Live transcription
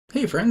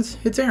Hey friends,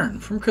 it's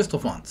Aaron from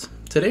Crystalfontz.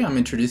 Today I'm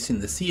introducing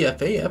the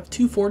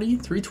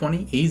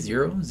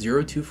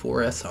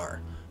CFAF240-320A0024SR,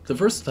 the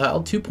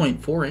versatile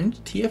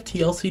 2.4-inch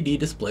TFT LCD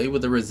display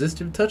with a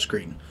resistive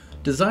touchscreen,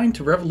 designed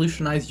to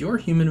revolutionize your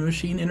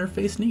human-machine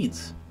interface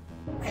needs.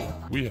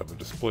 We have a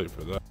display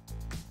for that.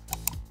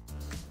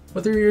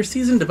 Whether you're a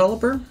seasoned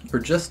developer or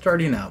just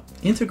starting out,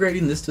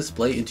 integrating this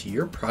display into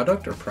your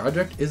product or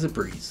project is a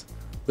breeze.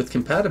 With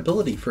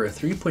compatibility for a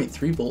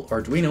 3.3-volt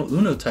Arduino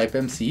Uno type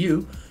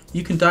MCU,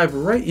 you can dive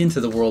right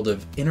into the world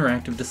of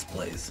interactive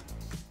displays.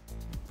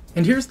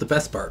 And here's the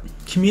best part,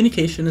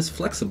 communication is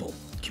flexible.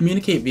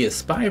 Communicate via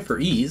SPI for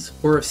ease,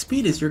 or if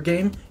speed is your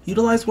game,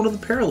 utilize one of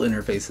the parallel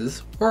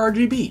interfaces, or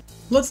RGB.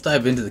 Let's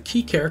dive into the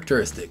key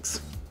characteristics.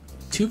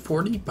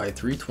 240 by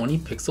 320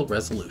 pixel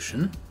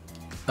resolution,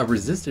 a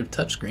resistive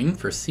touchscreen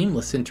for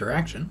seamless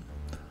interaction,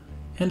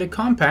 and a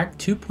compact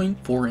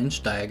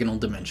 2.4-inch diagonal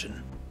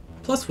dimension.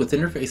 Plus with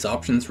interface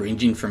options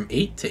ranging from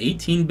 8 to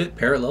 18-bit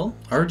parallel,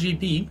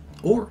 RGB,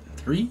 or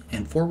 3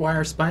 and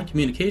 4-wire SPI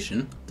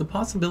communication, the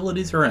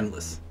possibilities are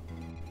endless.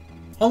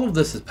 All of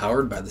this is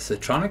powered by the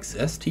Citronics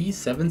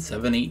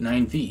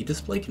ST7789V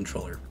display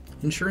controller,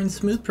 ensuring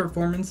smooth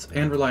performance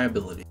and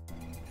reliability.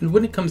 And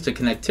when it comes to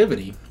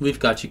connectivity, we've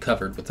got you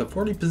covered with a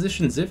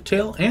 40-position zip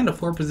tail and a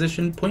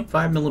 4-position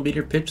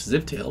 0.5mm pitch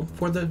zip tail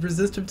for the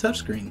resistive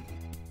touchscreen.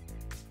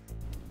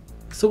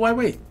 So why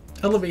wait?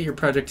 Elevate your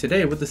project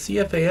today with the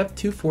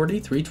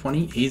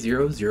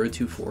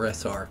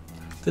CFAF240-320A0024SR.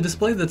 The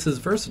display that's as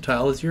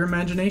versatile as your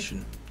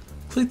imagination.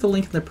 Click the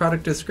link in the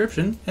product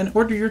description and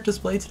order your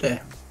display today.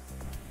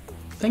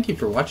 Thank you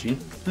for watching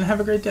and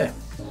have a great day.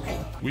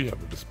 We have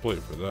a display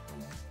for that.